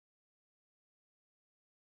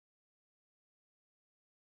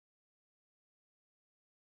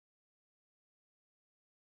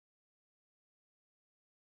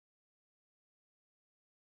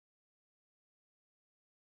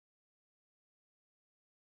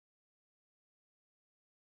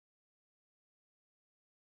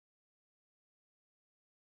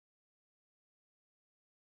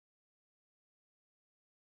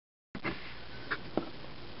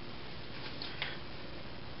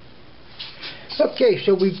Okay,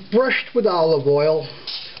 so we brushed with olive oil.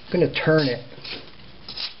 I'm going to turn it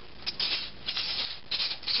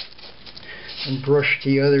and brush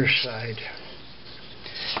the other side.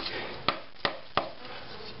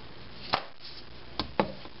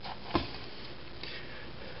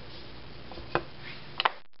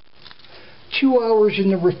 Hours in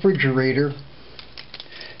the refrigerator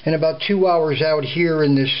and about 2 hours out here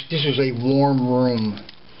in this is a warm room.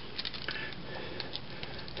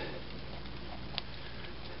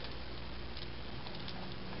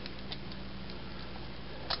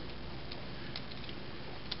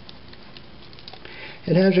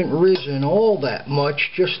 It hasn't risen all that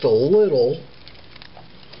much, just a little.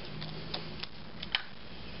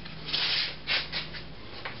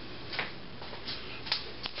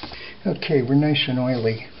 Okay, we're nice and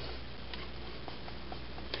oily.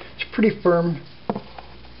 It's pretty firm.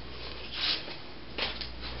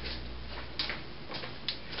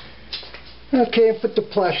 Okay, put the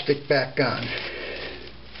plastic back on.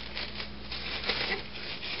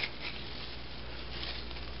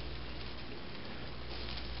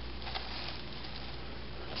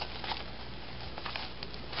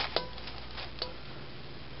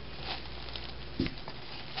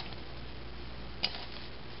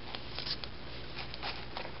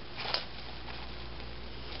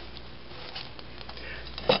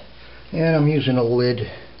 And I'm using a lid.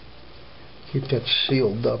 Keep that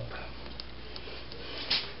sealed up.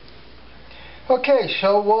 Okay,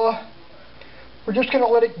 so we're just going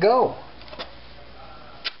to let it go.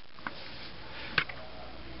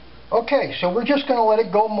 Okay, so we're just going to let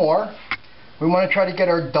it go more. We want to try to get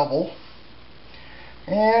our double.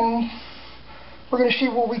 And we're going to see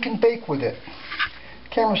what we can bake with it.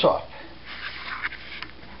 Camera's off.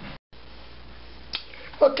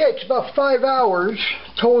 Okay, it's about 5 hours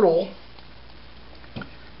total.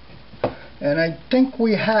 And I think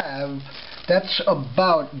we have, that's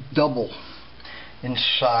about double in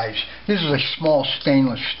size. This is a small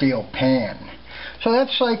stainless steel pan. So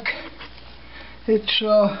that's like, it's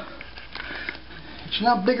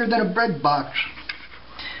not bigger than a bread box.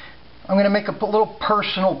 I'm going to make a little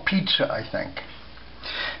personal pizza, I think.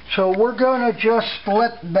 So we're going to just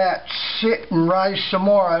let that sit and rise some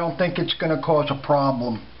more. I don't think it's going to cause a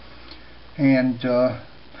problem. And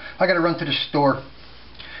I got to run to the store.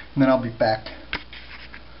 And then I'll be back.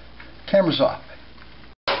 Camera's off.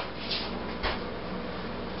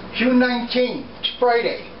 June 19, it's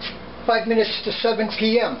Friday, 5 minutes to 7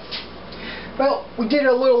 p.m. Well, we did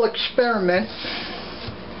a little experiment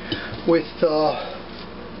with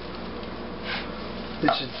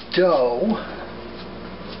this dough.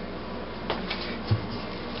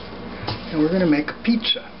 And we're going to make a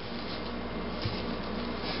pizza.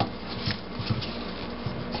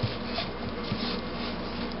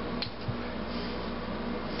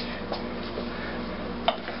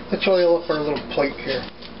 Let's oil up our little plate here.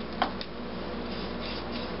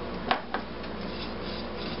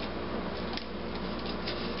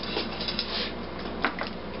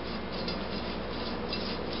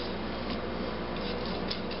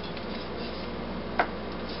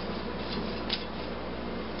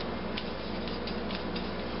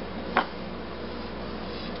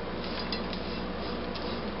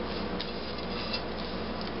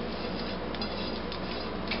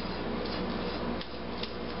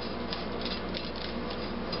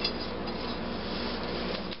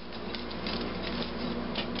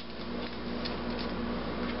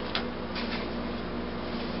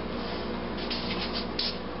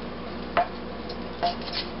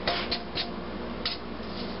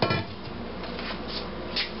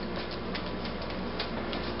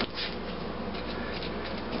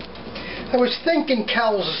 I was thinking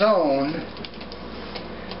calzone.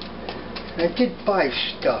 I did buy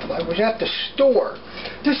stuff. I was at the store.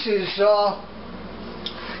 This is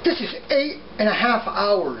 8.5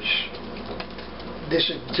 hours. This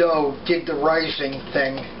dough did the rising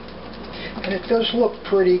thing, and it does look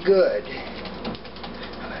pretty good.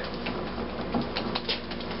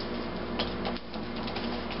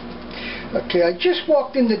 Okay, I just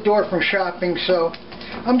walked in the door from shopping, so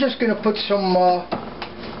I'm just going to put some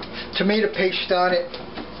tomato paste on it.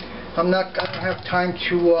 I don't have time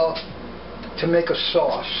to make a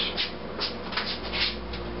sauce.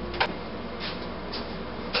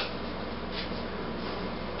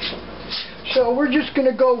 So we're just going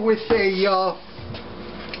to go with a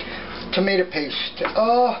tomato paste.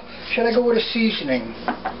 Should I go with a seasoning?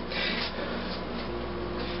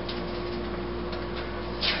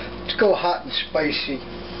 Let's go hot and spicy.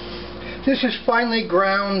 This is finely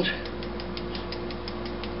ground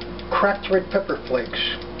cracked red pepper flakes.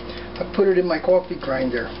 I put it in my coffee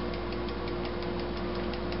grinder.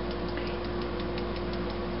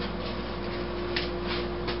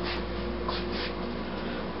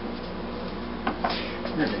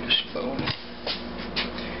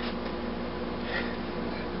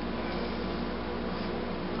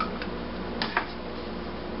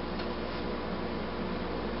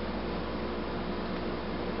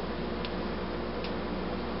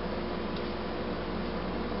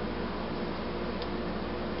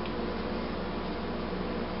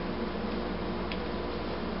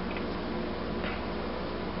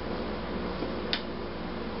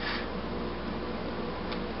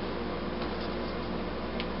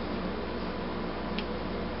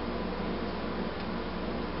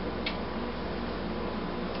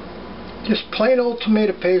 Just plain old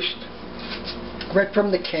tomato paste, right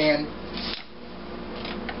from the can.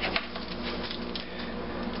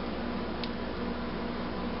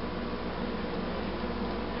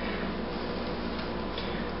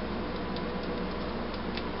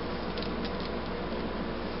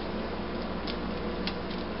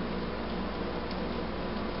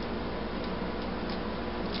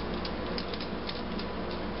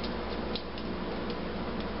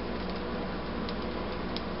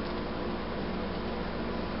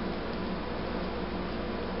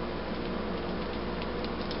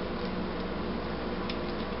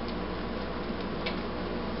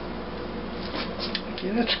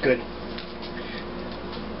 Yeah, that's good.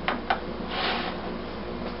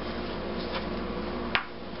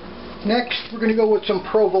 Next, we're going to go with some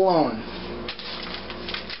provolone.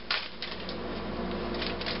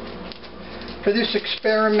 For this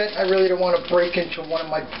experiment, I really don't want to break into one of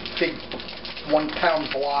my big 1-pound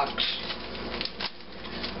blocks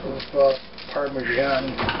of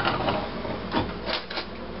Parmesan,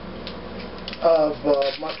 of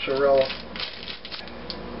mozzarella.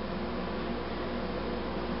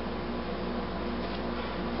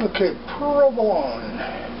 Okay, provolone.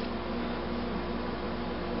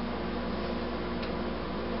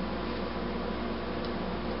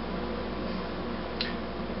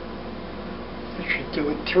 I should do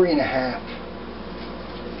it 3.5.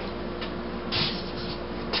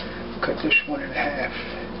 Cut this one in half.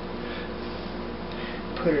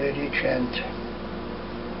 Put it at each end.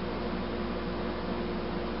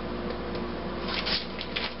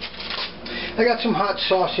 I got some hot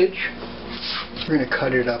sausage. We're going to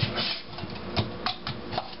cut it up.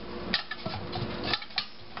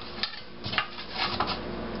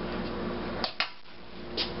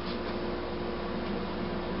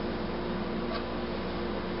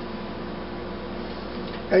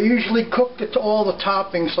 I usually cook all the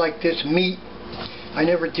toppings like this meat. I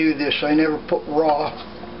never do this. I never put raw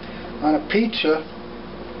on a pizza.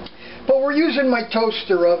 But we're using my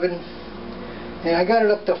toaster oven, and I got it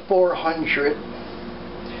up to 400.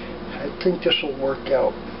 I think this will work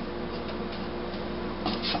out.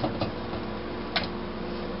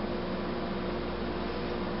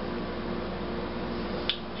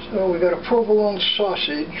 So we got a provolone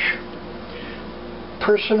sausage,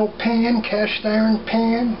 personal pan, cast iron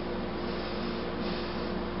pan.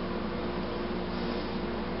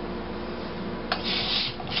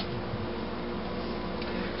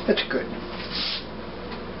 That's good.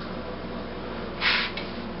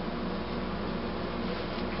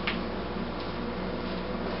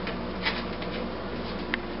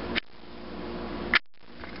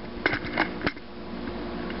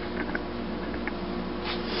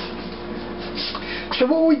 So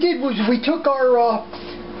what we did was we took our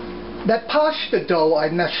that pasta dough I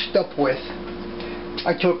messed up with.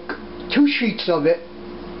 I took 2 sheets of it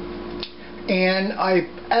and I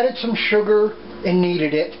added some sugar and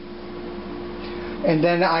kneaded it, and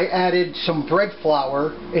then I added some bread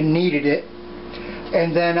flour and kneaded it,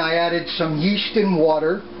 and then I added some yeast and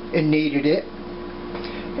water and kneaded it,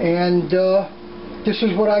 and this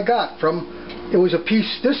is what I got from. It was a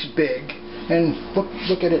piece this big, and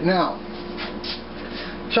look at it now.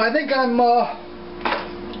 So I think I'm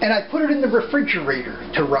and I put it in the refrigerator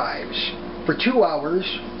to rise for 2 hours.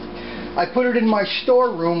 I put it in my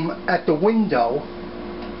storeroom at the window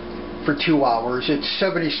for 2 hours. It's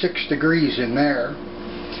 76 degrees in there,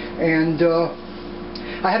 and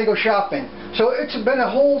I had to go shopping. So it's been a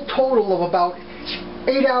whole total of about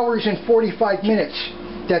 8 hours and 45 minutes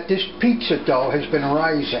that this pizza dough has been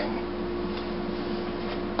rising.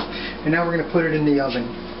 And now we're going to put it in the oven.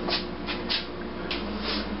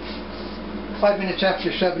 5 minutes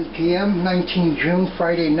after 7 p.m., 19 June,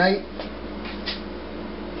 Friday night.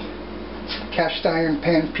 Cast iron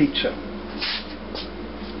pan pizza.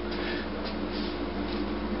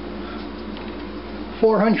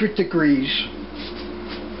 .400 degrees.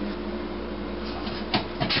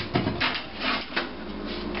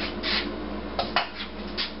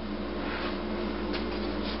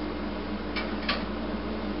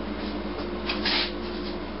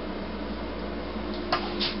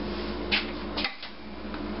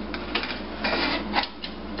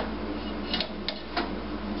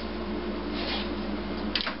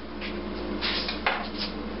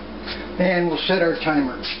 And we'll set our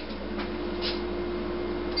timer.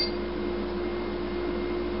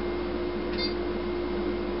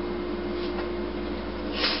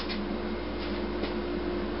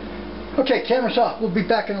 Okay, camera's off. We'll be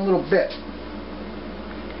back in a little bit.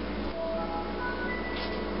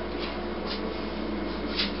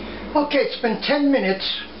 Okay, it's been 10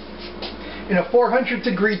 minutes in a 400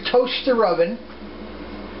 degree toaster oven.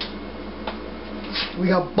 We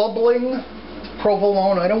got bubbling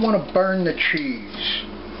provolone. I don't want to burn the cheese.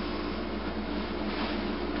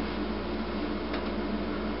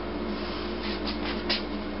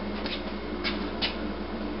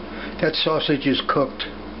 That sausage is cooked.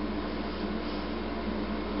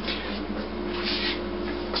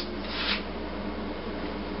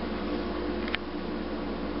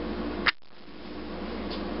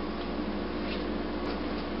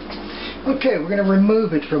 Okay, we're going to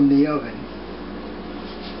remove it from the oven.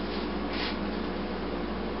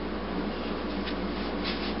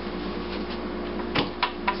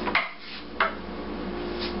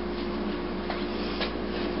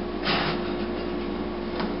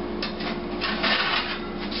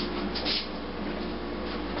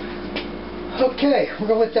 Okay, we're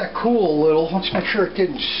going to let that cool a little. Let's make sure it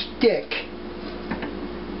didn't stick.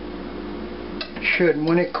 It should, and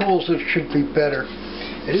when it cools it should be better.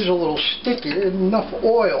 It is a little sticky, there's enough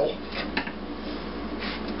oil.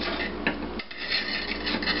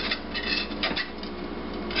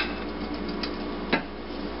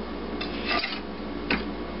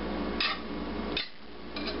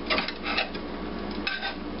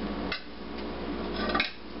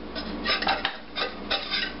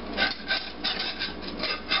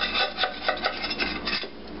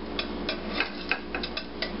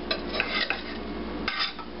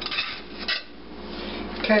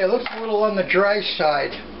 Okay, it looks a little on the dry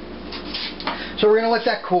side. So we're going to let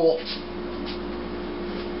that cool. It's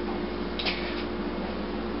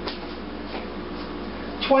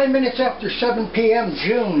 20 minutes after 7 p.m.,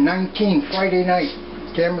 June 19, Friday night.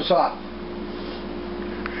 Camera's off.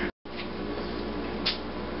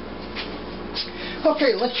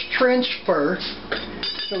 Okay, let's transfer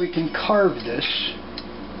so we can carve this.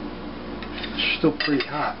 It's still pretty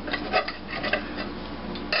hot.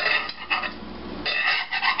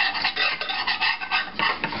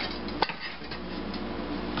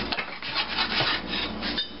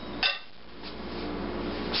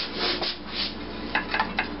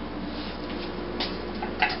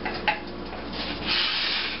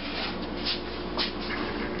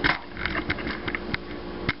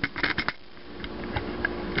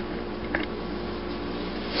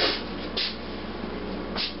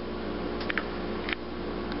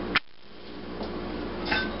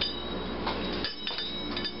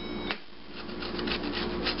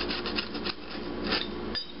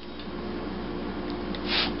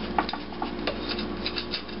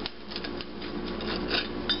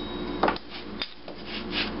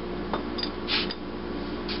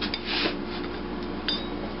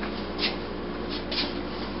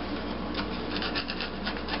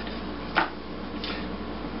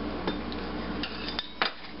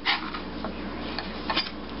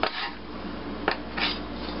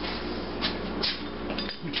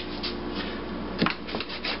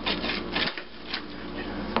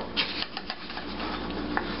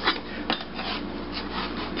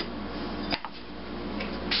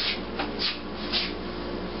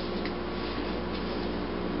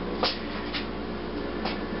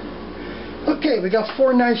 Okay, we got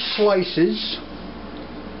 4 nice slices.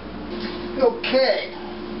 Okay.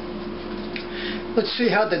 Let's see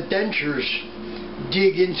how the dentures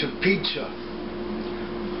dig into pizza.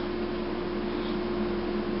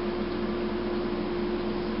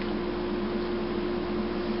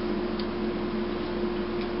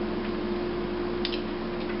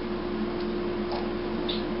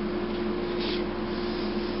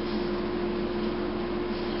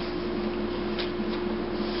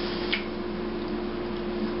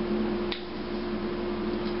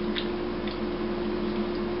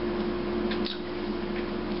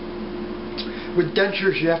 With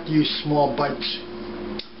dentures, you have to use small bites.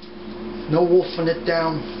 No wolfing it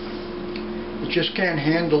down. You just can't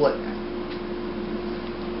handle it.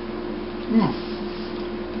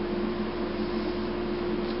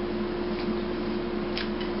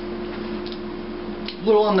 A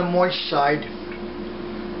little on the moist side.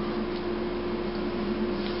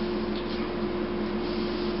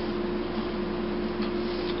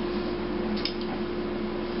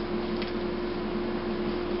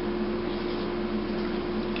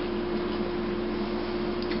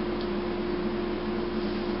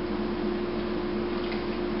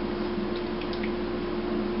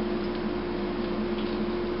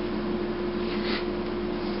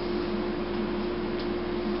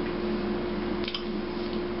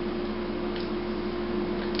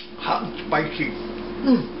 Hot and spicy.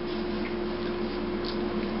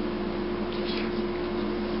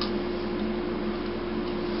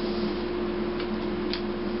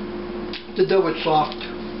 The dough is soft.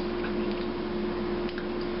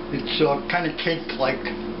 It's kind of cake-like.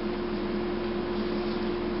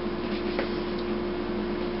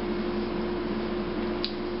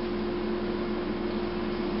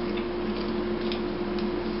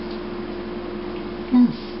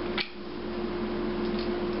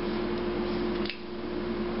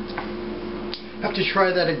 have to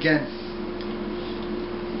try that again.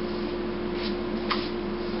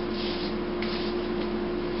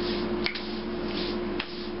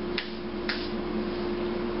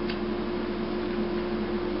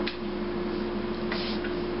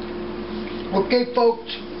 Okay,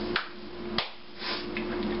 folks.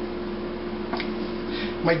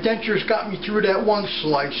 My dentures got me through that one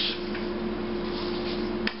slice.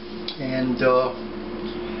 And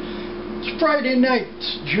it's Friday night,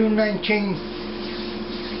 June 19th.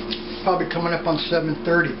 Probably coming up on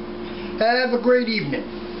 7:30. Have a great evening.